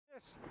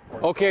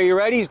Okay, you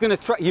ready? He's gonna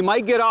try. He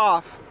might get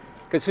off,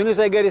 because as soon as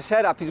I get his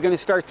head up, he's gonna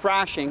start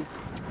thrashing.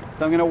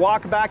 So I'm gonna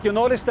walk back. You'll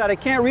notice that I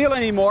can't reel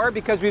anymore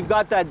because we've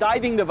got that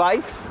diving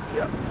device.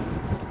 Yep.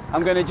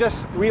 I'm gonna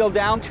just reel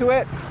down to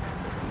it,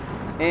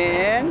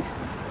 and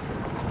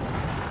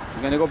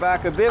I'm gonna go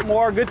back a bit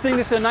more. Good thing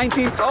this is a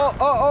 19.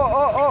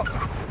 Oh.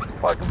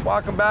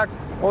 Walk him back.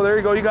 Oh, there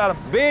you go. You got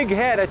him. Big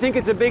head. I think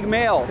it's a big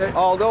male. Okay.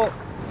 Aldo.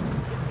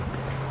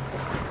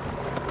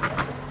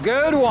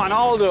 Good one,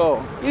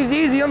 Aldo. He's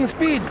easy on the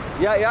speed.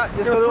 Yeah.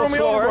 Just a little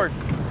slower.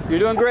 You're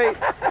doing great.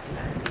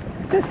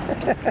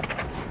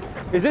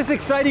 Is this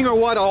exciting or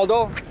what,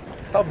 Aldo?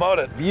 How about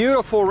it?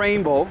 Beautiful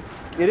rainbow.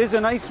 It is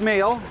a nice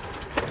male.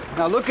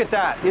 Now look at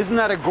that. Isn't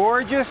that a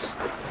gorgeous,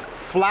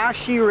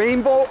 flashy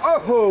rainbow?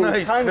 Oh,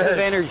 nice tons of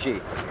energy.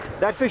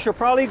 That fish will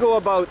probably go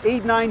about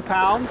 8-9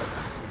 pounds.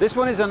 This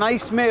one is a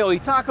nice male. You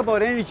talk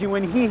about energy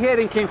when he hit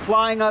and came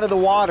flying out of the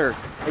water,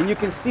 and you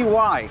can see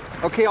why.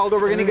 Okay, Aldo,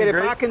 we're gonna get it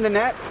back in the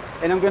net,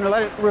 and I'm gonna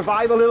let it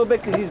revive a little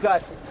bit because he's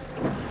got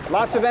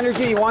lots of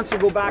energy. He wants to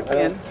go back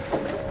in.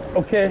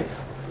 Okay.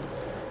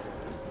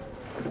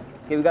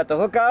 Okay, we got the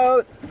hook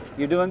out.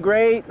 You're doing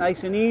great,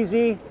 nice and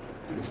easy.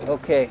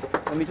 Okay,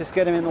 let me just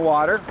get him in the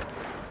water.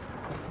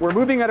 We're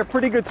moving at a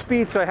pretty good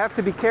speed, so I have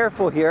to be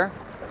careful here.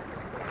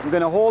 I'm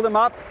gonna hold him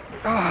up.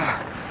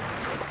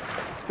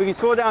 We can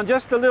slow down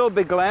just a little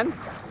bit, Glenn.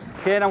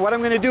 Okay, now what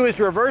I'm gonna do is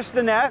reverse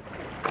the net,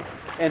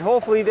 and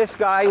hopefully this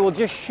guy will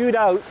just shoot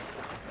out.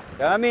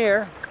 Come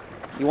here.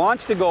 He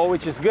wants to go,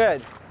 which is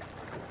good.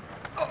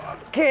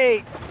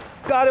 Okay,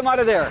 got him out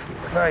of there.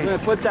 Nice. I'm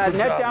gonna put that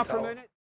net down for a minute.